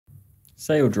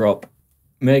Sale drop.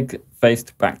 Meg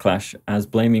faced backlash as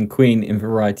blaming Queen in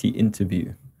Variety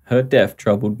interview. Her death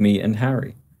troubled me and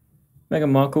Harry. Meghan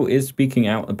Markle is speaking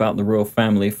out about the royal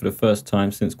family for the first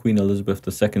time since Queen Elizabeth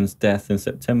II's death in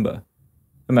September.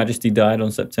 Her Majesty died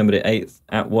on September the 8th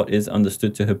at what is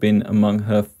understood to have been among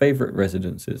her favourite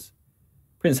residences.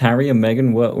 Prince Harry and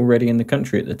Meghan were already in the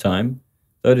country at the time,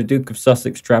 though the Duke of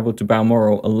Sussex travelled to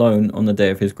Balmoral alone on the day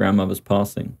of his grandmother's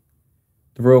passing.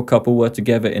 The royal couple were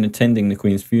together in attending the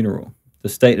Queen's funeral, the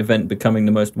state event becoming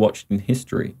the most watched in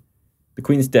history. The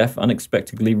Queen's death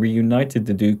unexpectedly reunited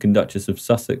the Duke and Duchess of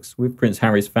Sussex with Prince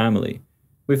Harry's family,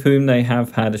 with whom they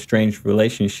have had a strange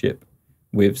relationship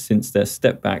with since their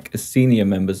step back as senior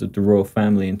members of the royal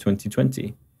family in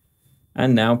 2020.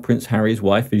 And now Prince Harry's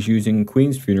wife is using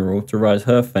Queen's funeral to rise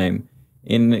her fame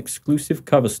in an exclusive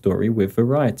cover story with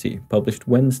Variety, published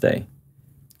Wednesday.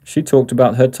 She talked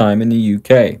about her time in the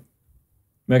UK.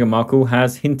 Meghan Markle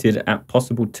has hinted at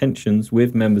possible tensions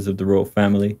with members of the royal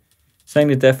family, saying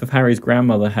the death of Harry's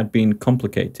grandmother had been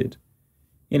complicated.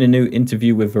 In a new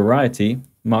interview with Variety,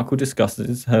 Markle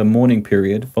discusses her mourning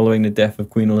period following the death of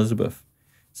Queen Elizabeth,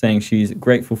 saying she's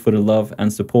grateful for the love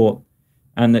and support,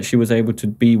 and that she was able to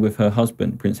be with her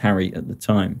husband, Prince Harry, at the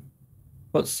time.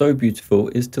 What's so beautiful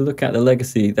is to look at the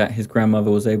legacy that his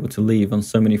grandmother was able to leave on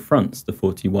so many fronts, the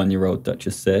 41-year-old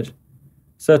Duchess said.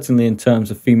 Certainly in terms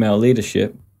of female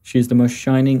leadership, she is the most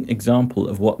shining example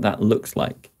of what that looks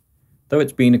like. Though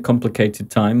it's been a complicated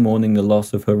time mourning the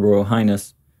loss of Her Royal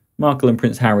Highness, Markle and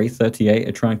Prince Harry, 38,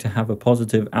 are trying to have a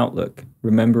positive outlook,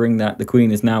 remembering that the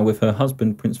Queen is now with her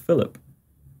husband, Prince Philip.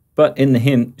 But in the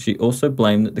hint, she also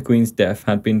blamed that the Queen's death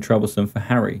had been troublesome for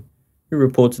Harry, who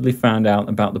reportedly found out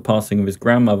about the passing of his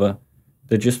grandmother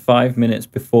just 5 minutes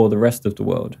before the rest of the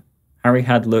world. Harry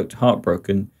had looked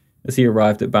heartbroken as he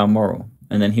arrived at Balmoral,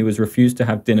 and then he was refused to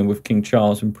have dinner with King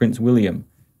Charles and Prince William,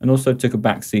 and also took a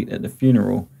back seat at the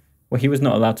funeral, where he was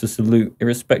not allowed to salute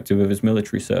irrespective of his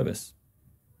military service.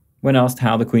 When asked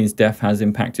how the Queen's death has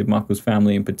impacted Markle's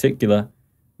family in particular,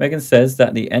 Meghan says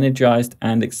that the energised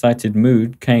and excited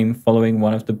mood came following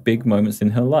one of the big moments in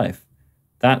her life,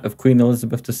 that of Queen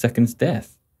Elizabeth II's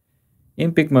death.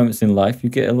 In big moments in life, you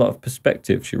get a lot of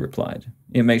perspective, she replied.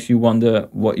 It makes you wonder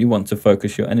what you want to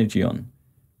focus your energy on.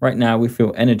 Right now, we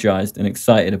feel energised and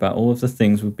excited about all of the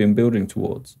things we've been building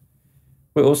towards.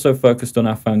 We're also focused on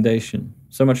our foundation.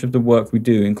 So much of the work we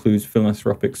do includes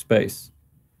philanthropic space.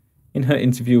 In her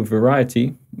interview with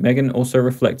Variety, Meghan also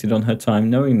reflected on her time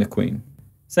knowing the Queen,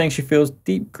 saying she feels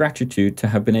deep gratitude to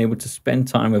have been able to spend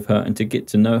time with her and to get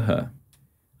to know her.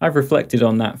 I've reflected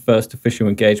on that first official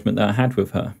engagement that I had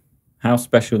with her. How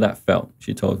special that felt,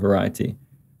 she told Variety.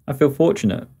 I feel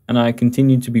fortunate, and I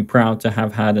continue to be proud to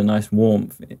have had a nice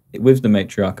warmth with the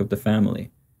matriarch of the family.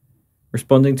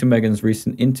 Responding to Meghan's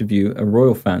recent interview, a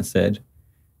royal fan said,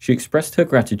 she expressed her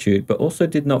gratitude but also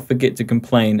did not forget to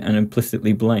complain and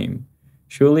implicitly blame.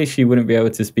 Surely she wouldn't be able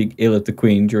to speak ill of the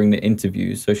Queen during the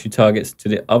interview, so she targets to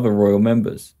the other royal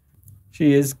members.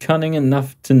 She is cunning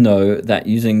enough to know that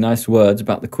using nice words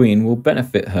about the Queen will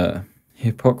benefit her.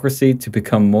 Hypocrisy to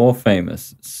become more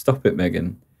famous. Stop it,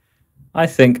 Meghan. I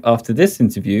think after this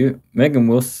interview, Meghan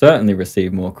will certainly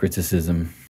receive more criticism.